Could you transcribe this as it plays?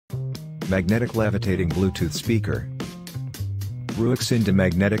Magnetic Levitating Bluetooth Speaker. Ruixin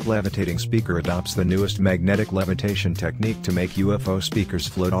Magnetic Levitating Speaker adopts the newest magnetic levitation technique to make UFO speakers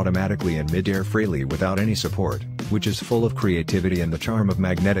float automatically in mid-air freely without any support, which is full of creativity and the charm of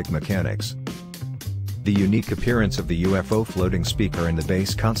magnetic mechanics. The unique appearance of the UFO floating speaker and the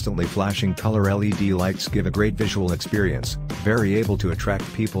base constantly flashing color LED lights give a great visual experience, very able to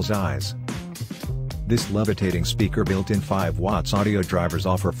attract people's eyes. This levitating speaker built-in 5 watts audio drivers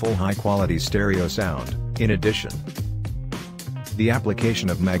offer full high-quality stereo sound. In addition, the application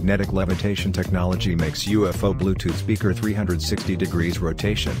of magnetic levitation technology makes UFO Bluetooth speaker 360 degrees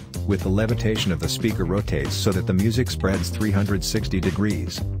rotation, with the levitation of the speaker rotates so that the music spreads 360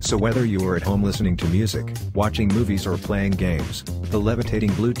 degrees. So whether you are at home listening to music, watching movies or playing games, the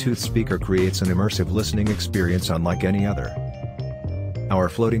levitating Bluetooth speaker creates an immersive listening experience unlike any other. Our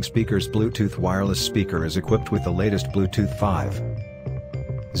floating speaker's Bluetooth wireless speaker is equipped with the latest Bluetooth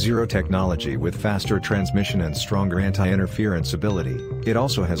 5.0 technology with faster transmission and stronger anti-interference ability. It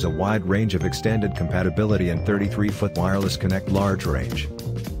also has a wide range of extended compatibility and 33-foot wireless connect large range.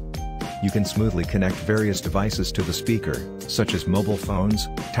 You can smoothly connect various devices to the speaker, such as mobile phones,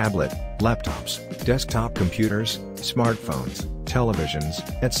 tablet, laptops, desktop computers, smartphones, televisions,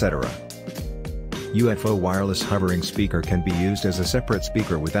 etc. UFO wireless hovering speaker can be used as a separate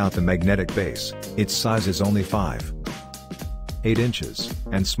speaker without the magnetic base. Its size is only 5.8 inches,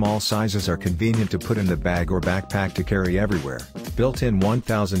 and small sizes are convenient to put in the bag or backpack to carry everywhere. Built-in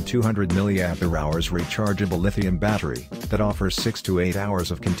 1200 mAh rechargeable lithium battery, that offers 6 to 8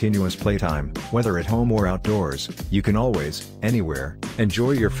 hours of continuous playtime. Whether at home or outdoors, you can always, anywhere,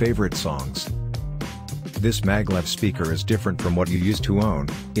 enjoy your favorite songs. This maglev speaker is different from what you used to own.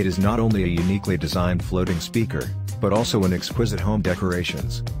 It is not only a uniquely designed floating speaker, but also an exquisite home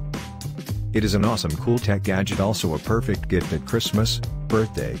decorations. It is an awesome cool tech gadget, also a perfect gift at Christmas,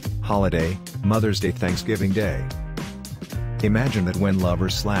 birthday, holiday, Mother's Day, Thanksgiving Day. Imagine that when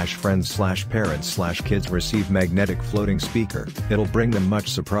lovers/friends/parents/kids receive magnetic floating speaker, it'll bring them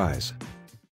much surprise.